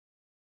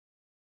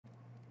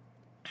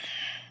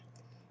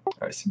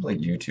Alright, seems like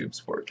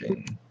YouTube's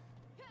working.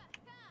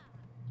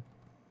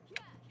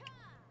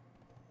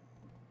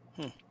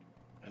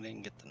 I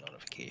didn't get the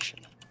notification.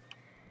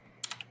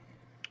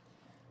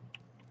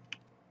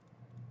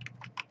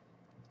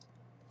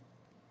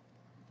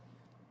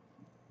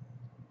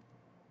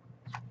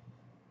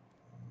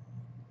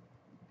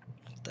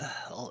 What the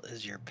hell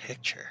is your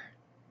picture?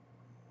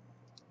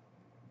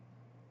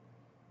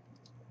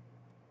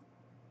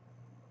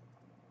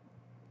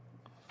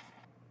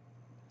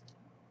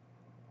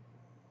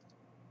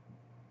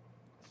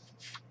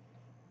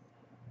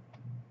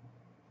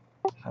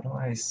 How do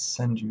I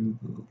send you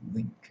the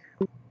link?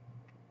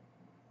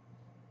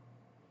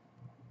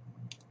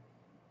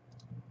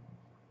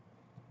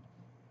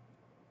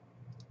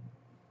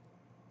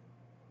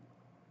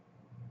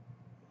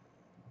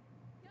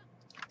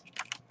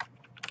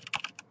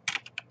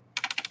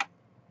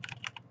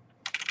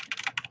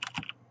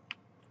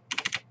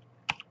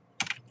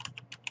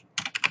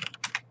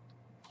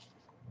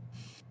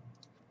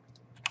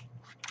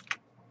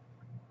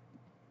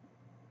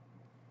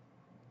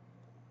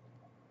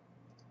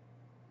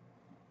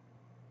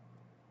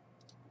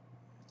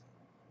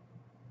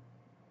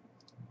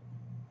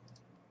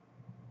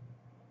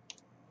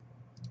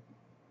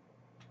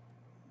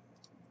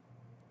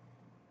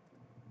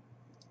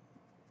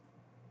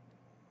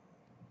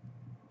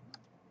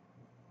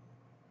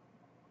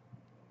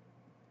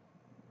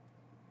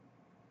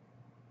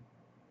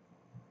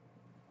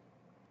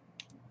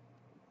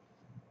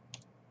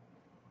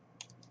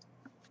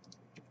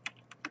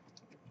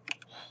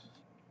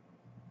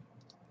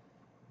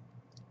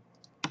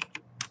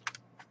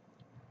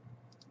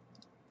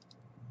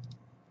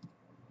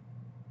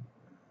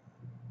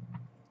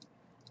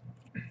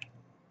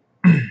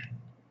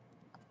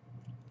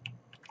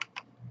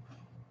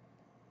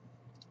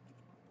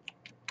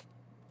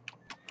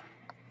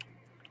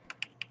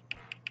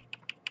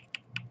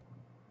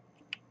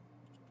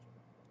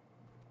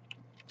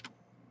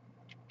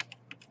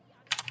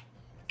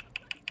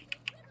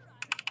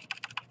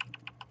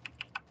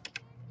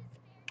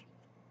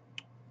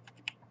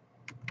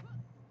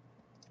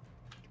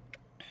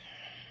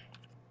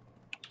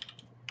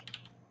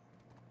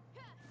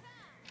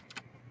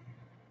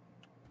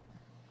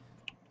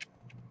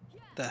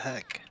 The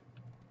heck?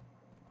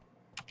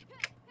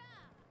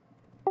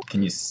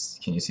 Can you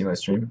see my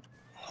stream?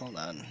 Hold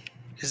on.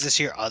 Is this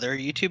your other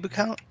YouTube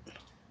account?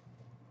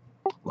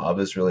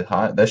 Lava's really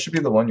hot. That should be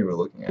the one you were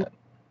looking at.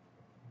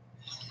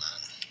 Hold on.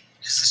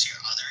 Is this your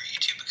other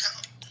YouTube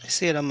account? I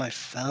see it on my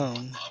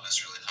phone.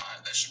 Lava's really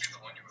hot. That should be the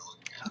one you were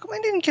looking at. How come I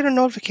didn't get a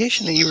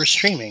notification that you were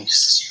streaming? Is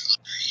this your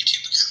other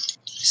YouTube account?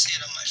 I see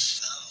it on my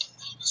phone.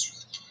 Lava's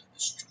really hot. That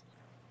should be the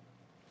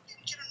one. I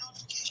didn't get a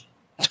notification.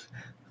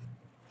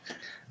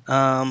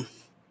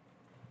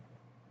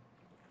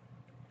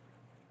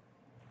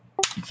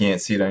 You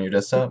can't see it on your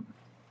desktop?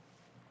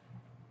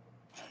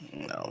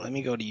 No, let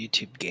me go to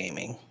YouTube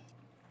Gaming.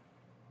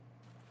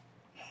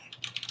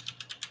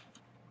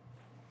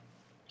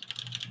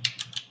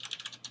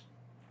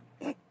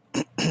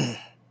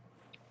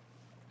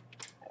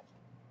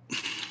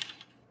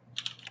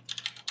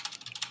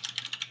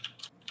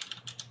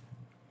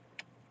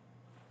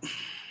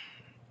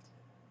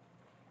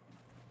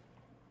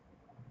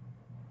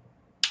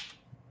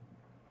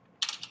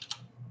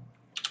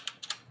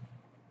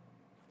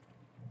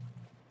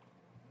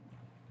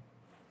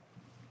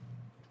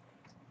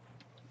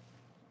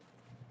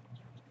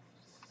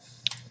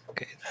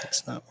 Okay,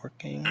 that's not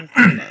working.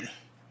 Hold on.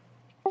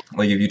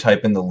 Like if you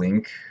type in the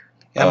link.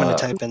 Yeah, I'm gonna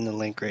type in the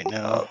link right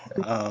now.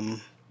 Okay.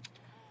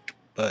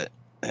 But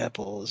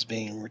Apple is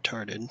being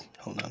retarded.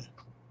 Hold on.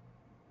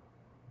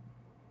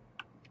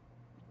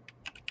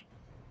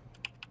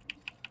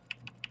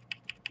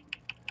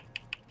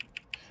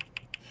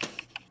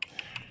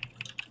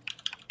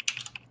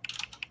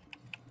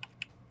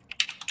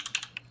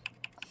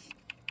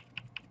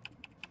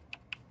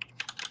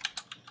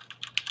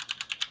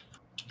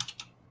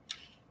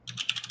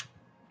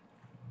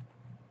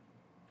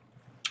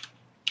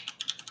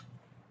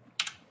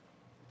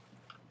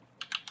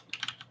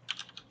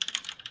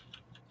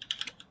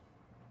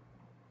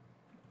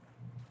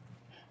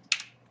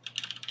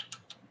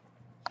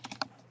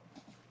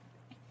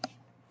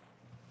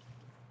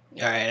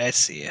 All right, I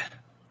see you.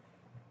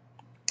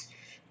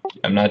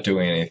 I'm not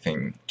doing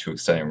anything too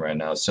exciting right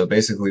now. So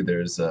basically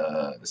there's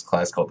this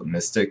class called the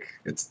Mystic.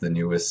 It's the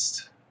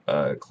newest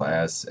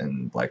class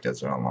in Black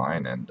Desert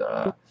Online, and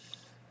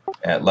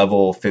at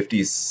level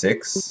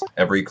 56,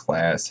 every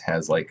class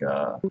has like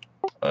a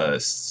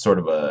sort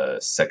of a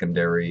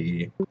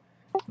secondary,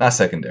 not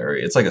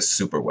secondary, it's like a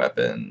super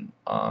weapon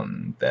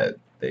that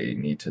they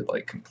need to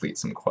like complete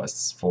some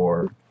quests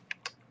for.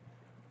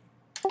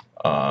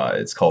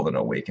 It's called an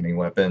awakening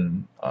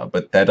weapon,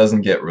 but that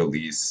doesn't get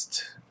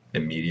released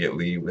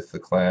immediately with the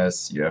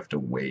class. You have to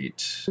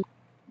wait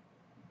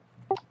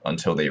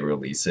until they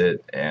release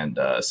it, and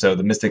so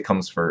the Mystic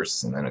comes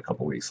first, and then a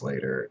couple weeks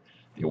later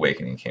the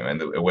Awakening came, and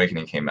the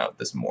Awakening came out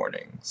this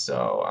morning,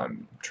 so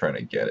I'm trying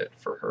to get it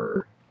for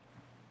her.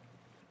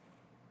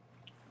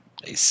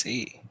 I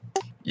see.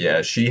 Yeah.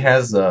 Yeah, she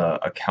has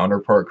a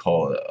counterpart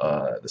called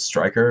the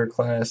Striker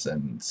class,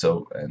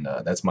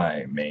 that's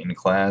my main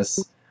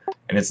class,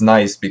 and it's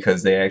nice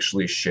because they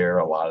actually share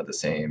a lot of the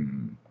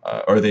same,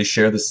 or they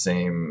share the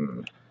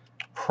same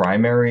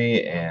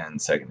primary and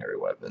secondary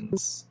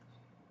weapons.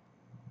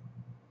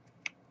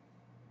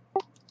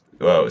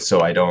 Oh,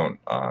 so I don't.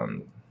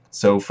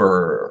 So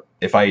for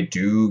if I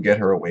do get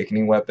her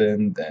awakening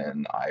weapon,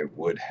 then I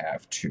would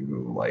have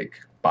to like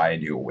buy a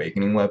new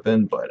awakening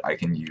weapon, but I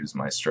can use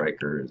my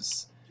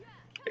Striker's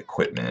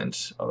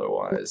equipment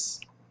otherwise.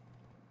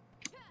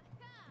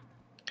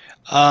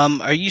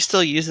 Are you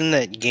still using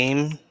that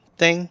game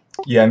thing?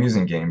 Yeah, I'm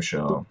using Game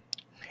Show.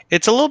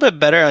 It's a little bit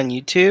better on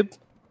YouTube,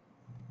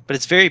 but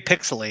it's very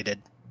pixelated.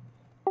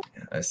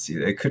 I see.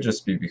 It could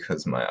just be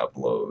because my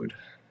upload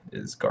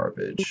is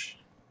garbage.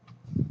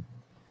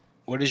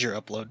 What is your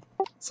upload?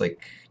 It's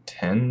like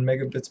 10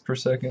 megabits per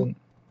second.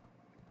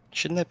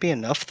 Shouldn't that be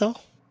enough though?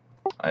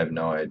 I have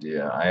no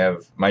idea.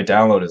 My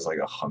download is like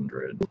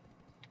 100.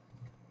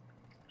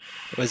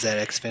 Was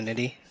that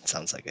Xfinity? It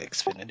sounds like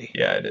Xfinity.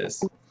 Yeah, it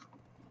is.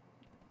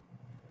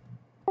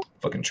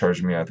 Fucking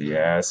charging me out the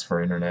ass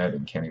for internet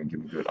and can't even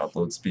give me good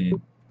upload speed.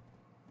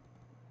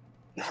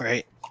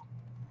 Right.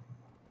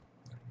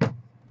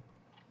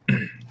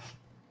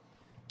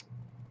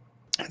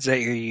 Is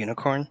that your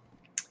unicorn?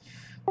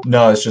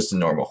 No, it's just a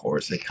normal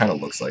horse. It kind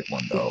of looks like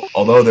one though.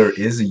 Although there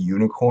is a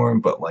unicorn,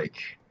 but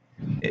like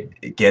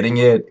getting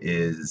it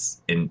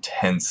is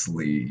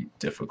intensely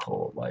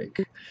difficult. Like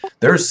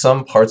there's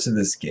some parts of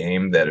this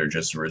game that are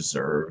just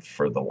reserved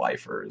for the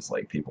lifers,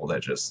 like people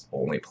that just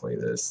only play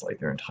this like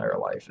their entire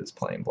life is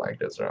playing Black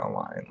Desert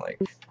Online.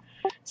 Like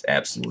it's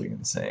absolutely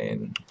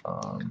insane.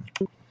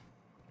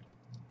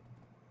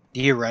 Do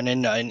you run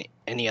into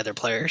any other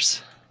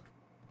players?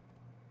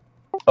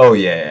 Oh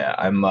yeah.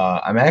 I'm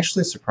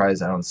actually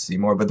surprised I don't see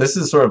more, but this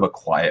is sort of a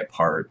quiet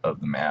part of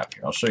the map.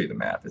 Here, I'll show you the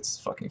map. It's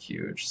fucking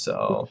huge.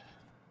 So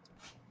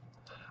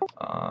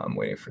I'm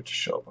waiting for it to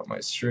show up on my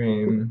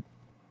stream.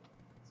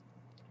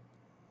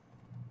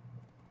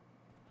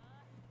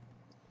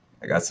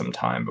 I got some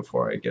time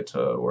before I get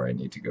to where I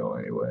need to go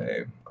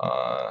anyway.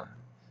 Oh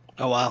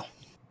wow.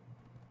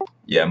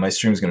 Yeah, my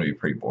stream's gonna be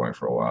pretty boring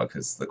for a while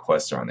because the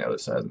quests are on the other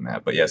side of the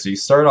map. But yeah, so you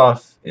start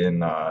off in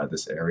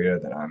this area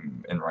that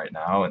I'm in right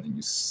now, and then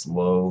you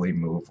slowly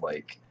move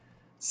like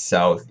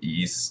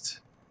southeast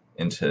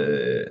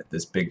into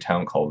this big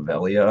town called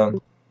Velia.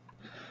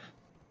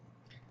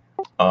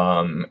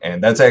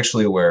 And that's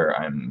actually where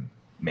I'm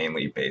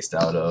mainly based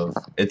out of.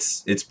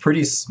 It's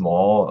pretty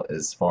small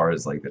as far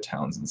as like the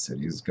towns and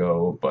cities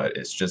go, but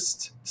it's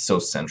just so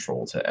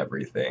central to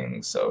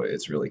everything, so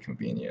it's really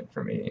convenient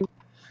for me.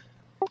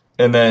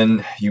 And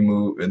then you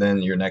move, and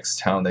then your next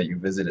town that you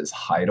visit is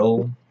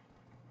Heidel.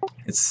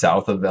 It's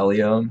south of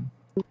Velia.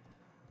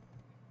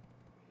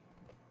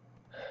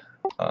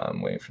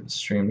 I'm waiting for the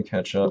stream to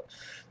catch up.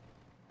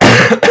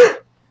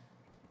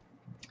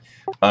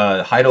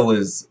 Heidel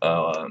is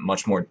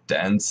much more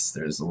dense.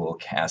 There's a little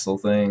castle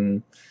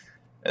thing.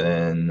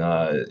 And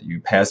then you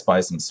pass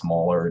by some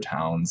smaller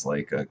towns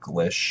like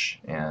Glish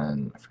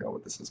and I forgot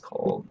what this is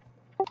called.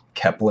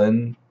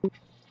 Keplin.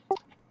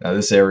 Now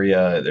this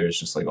area, there's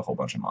just like a whole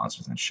bunch of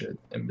monsters and shit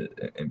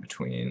in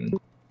between.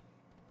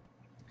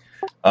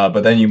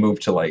 But then you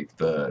move to like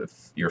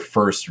your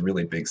first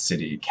really big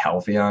city,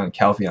 Calpheon.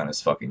 Calpheon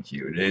is fucking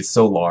huge. It's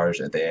so large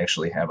that they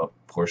actually have a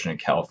portion of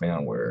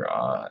Calpheon where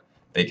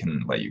they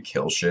can let you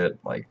kill shit.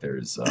 Like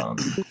there's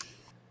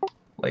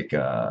like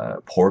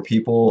poor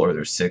people or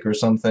they're sick or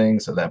something.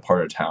 So that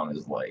part of town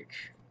is like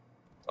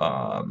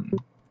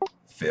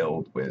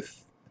filled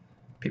with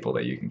people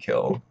that you can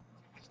kill.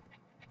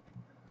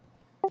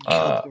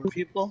 Kill poor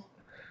people?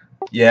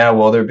 Yeah,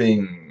 well,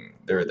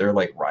 they're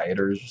like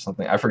rioters or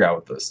something. I forgot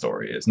what the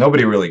story is.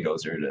 Nobody really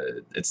goes there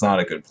to. It's not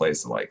a good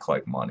place to like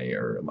collect money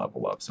or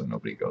level up, so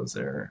nobody goes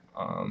there.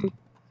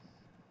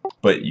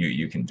 But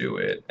you can do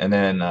it. And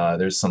then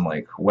there's some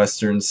like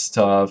Western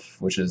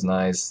stuff, which is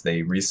nice.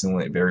 They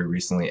very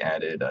recently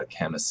added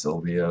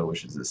Camisylvia,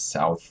 which is the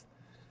south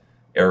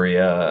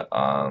area.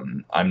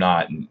 I'm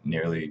not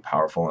nearly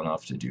powerful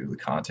enough to do the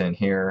content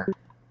here.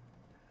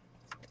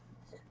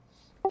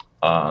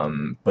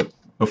 But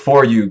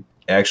before you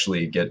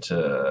actually get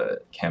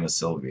to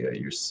Camisylvia,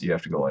 you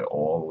have to go like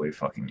all the way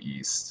fucking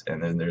east,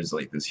 and then there's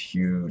like this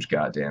huge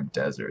goddamn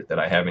desert that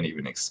I haven't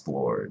even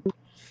explored.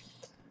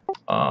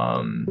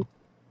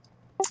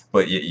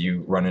 But yet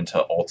you run into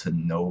Alta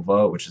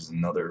Nova, which is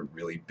another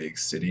really big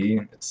city.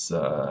 It's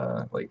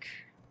like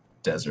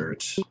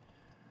desert.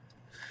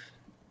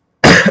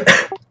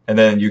 And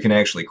then you can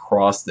actually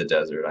cross the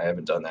desert. I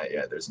haven't done that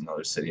yet. There's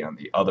another city on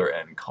the other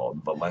end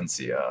called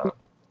Valencia.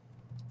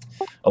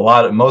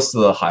 Most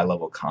of the high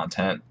level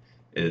content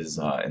is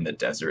in the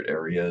desert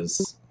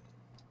areas.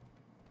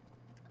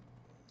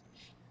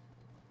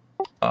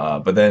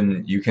 But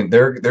then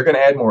they're gonna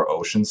add more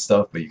ocean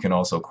stuff, but you can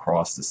also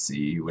cross the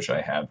sea, which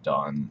I have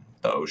done,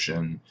 the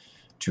ocean,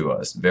 to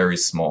a very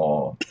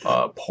small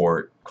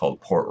port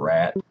called Port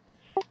Rat.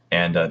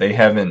 and they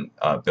haven't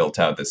built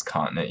out this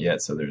continent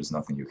yet, so there's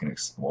nothing you can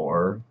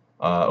explore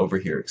over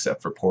here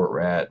except for Port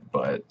Rat.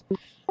 But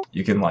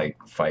you can like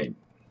fight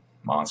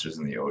monsters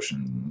in the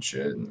ocean and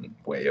shit, and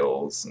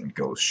whales and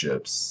ghost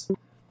ships.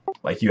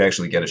 Like you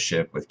actually get a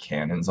ship with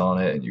cannons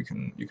on it, and you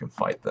can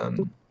fight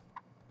them.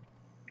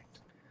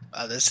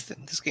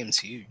 This game's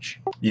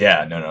huge.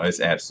 Yeah, no, it's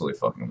absolutely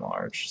fucking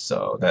large.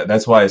 So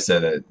that's why I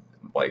said that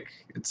like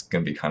it's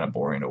gonna be kind of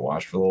boring to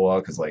watch for a little while,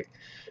 because like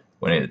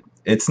when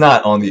it's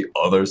not on the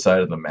other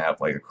side of the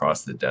map, like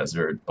across the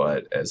desert,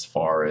 but as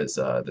far as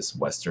this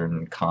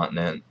western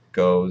continent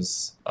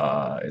goes,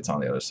 it's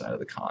on the other side of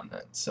the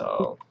continent.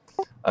 So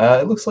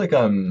it looks like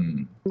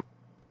I'm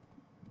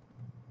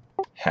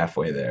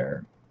halfway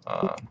there.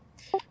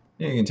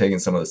 You can take in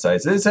some of the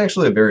sights. It's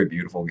actually a very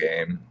beautiful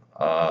game.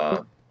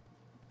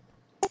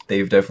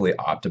 They've definitely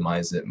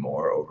optimized it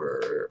more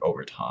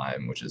over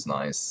time, which is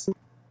nice.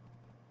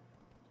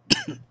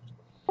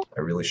 I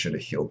really should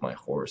have healed my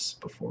horse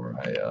before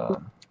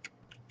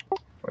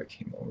I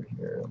came over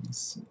here. Let me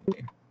see.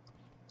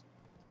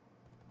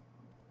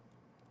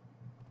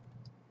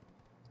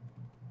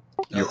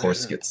 Your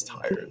horse gets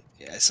tired.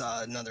 Yeah, I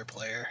saw another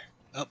player.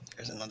 Oh,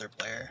 there's another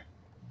player.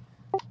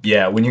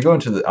 Yeah, when you go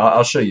into the,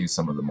 I'll show you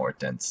some of the more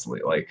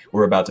densely. Like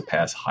we're about to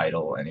pass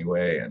Heidel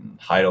anyway, and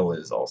Heidel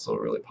is also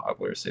a really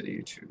popular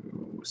city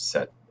to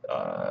set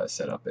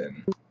up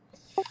in.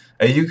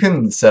 You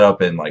can set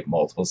up in like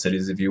multiple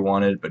cities if you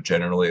wanted, but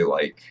generally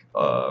like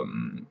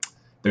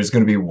there's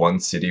going to be one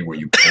city where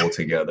you pull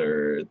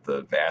together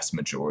the vast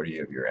majority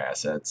of your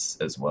assets,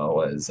 as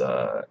well as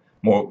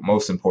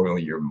most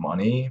importantly your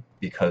money,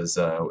 because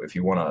if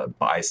you want to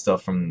buy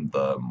stuff from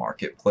the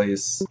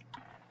marketplace,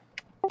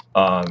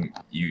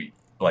 you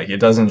like it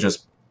doesn't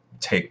just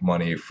take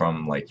money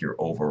from like your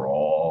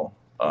overall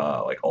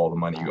like all the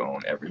money you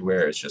own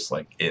everywhere. It's just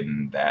like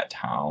in that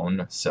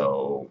town.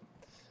 So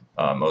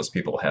most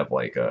people have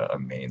like a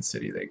main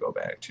city they go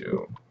back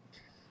to.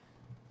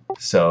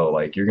 So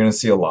like you're gonna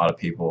see a lot of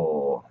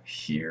people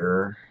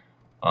here.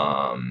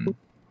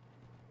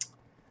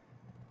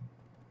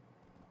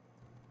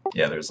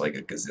 Yeah, there's like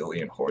a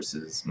gazillion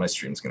horses. My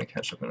stream's gonna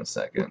catch up in a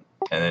second.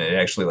 And then it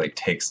actually like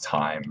takes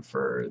time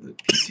for the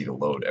PC to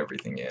load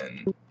everything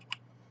in.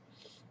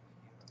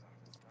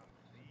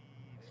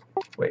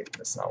 Wait,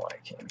 that's not why I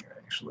came here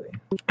actually.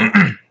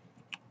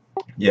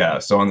 Yeah,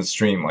 so on the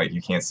stream, like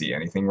you can't see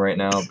anything right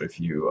now, but if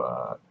you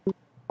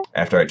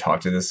after I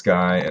talk to this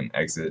guy and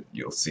exit,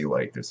 you'll see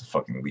like there's a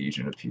fucking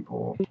legion of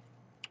people.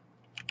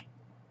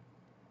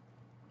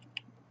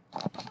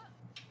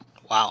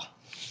 Wow.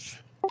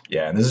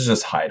 Yeah, and this is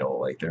just Heidel.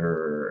 Like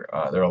there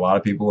are a lot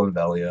of people in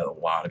Velia, a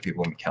lot of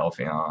people in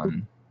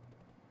Calpheon.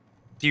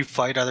 Do you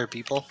fight other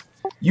people?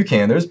 You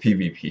can. There's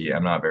PvP.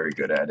 I'm not very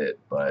good at it,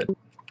 but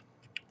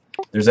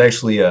there's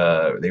actually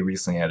they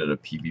recently added a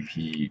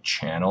PvP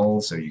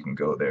channel, so you can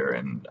go there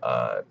and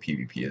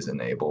PvP is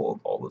enabled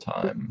all the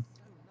time.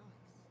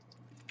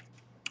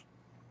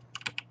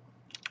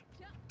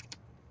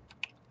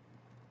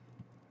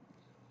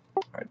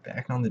 Alright,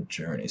 back on the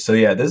journey. So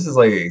yeah, this is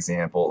like an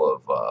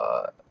example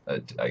of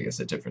I guess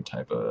a different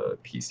type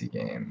of PC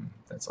game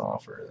that's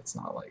offered. It's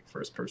not like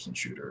first-person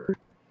shooter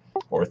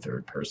or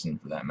third-person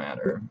for that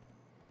matter.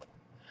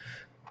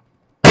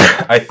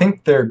 I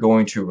think they're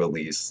going to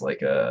release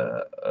like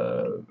a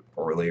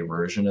early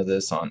version of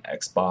this on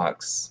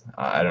Xbox.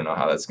 I don't know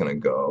how that's gonna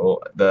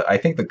go. I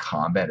think the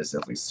combat is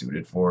definitely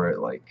suited for it.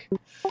 Like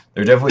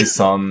there are definitely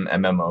some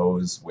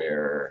MMOs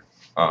where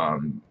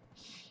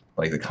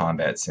like the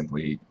combat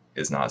simply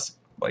is not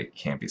like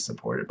can't be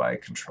supported by a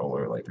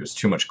controller. Like there's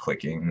too much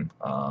clicking.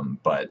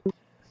 But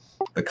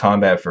the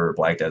combat for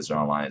Black Desert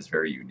Online is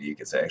very unique.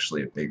 It's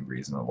actually a big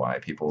reason why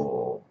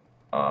people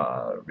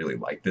really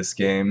like this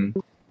game.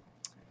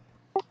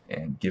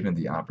 And given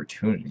the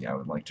opportunity, I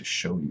would like to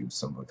show you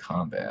some of the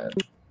combat.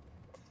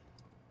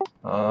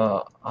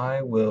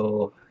 I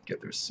will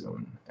get there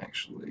soon,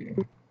 actually.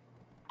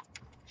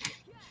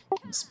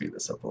 Let's speed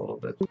this up a little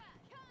bit.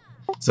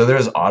 So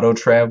there's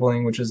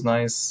auto-traveling, which is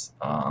nice.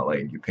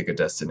 Like, you pick a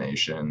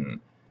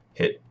destination,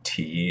 hit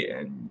T,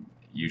 and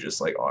you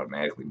just, like,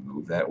 automatically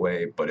move that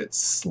way, but it's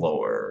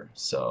slower,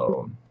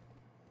 so...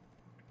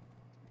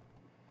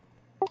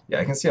 Yeah,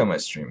 I can see on my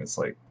stream it's,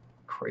 like,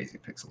 crazy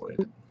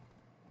pixelated.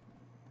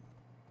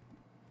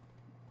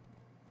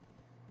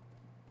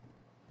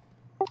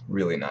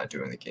 Really not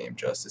doing the game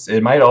justice.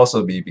 It might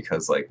also be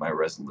because like my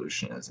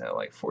resolution is at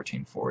like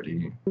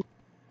 1440.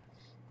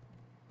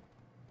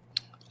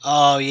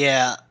 Oh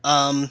yeah.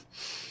 I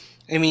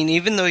mean,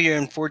 even though you're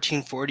in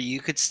 1440, you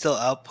could still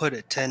output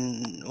at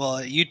 10. Well,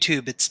 at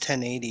YouTube it's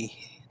 1080,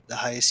 the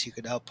highest you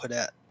could output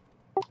at.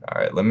 All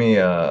right, let me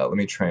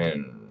try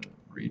and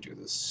redo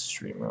this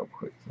stream real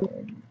quick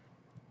then.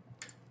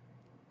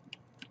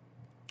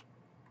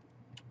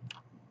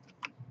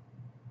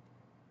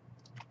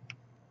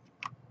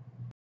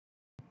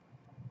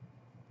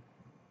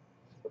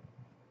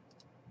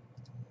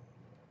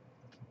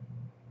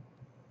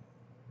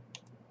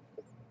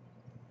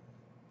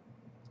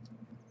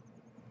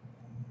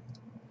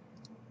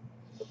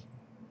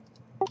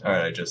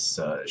 Alright, I just,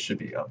 it should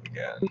be up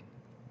again.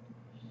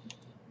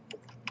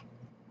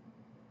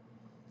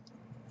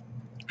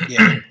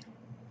 Yeah.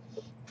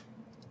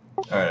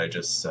 Alright, I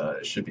just,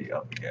 it should be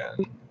up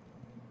again.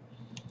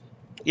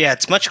 Yeah,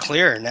 it's much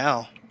clearer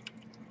now.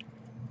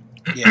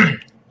 Yeah.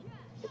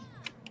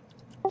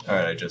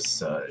 Alright, I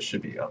just, it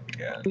should be up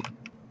again.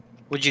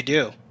 What'd you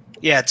do?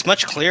 Yeah, it's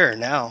much clearer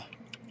now.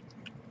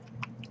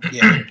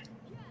 Yeah.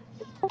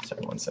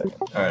 Sorry, 1 second.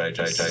 Alright, I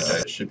just,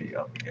 it should be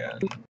up again.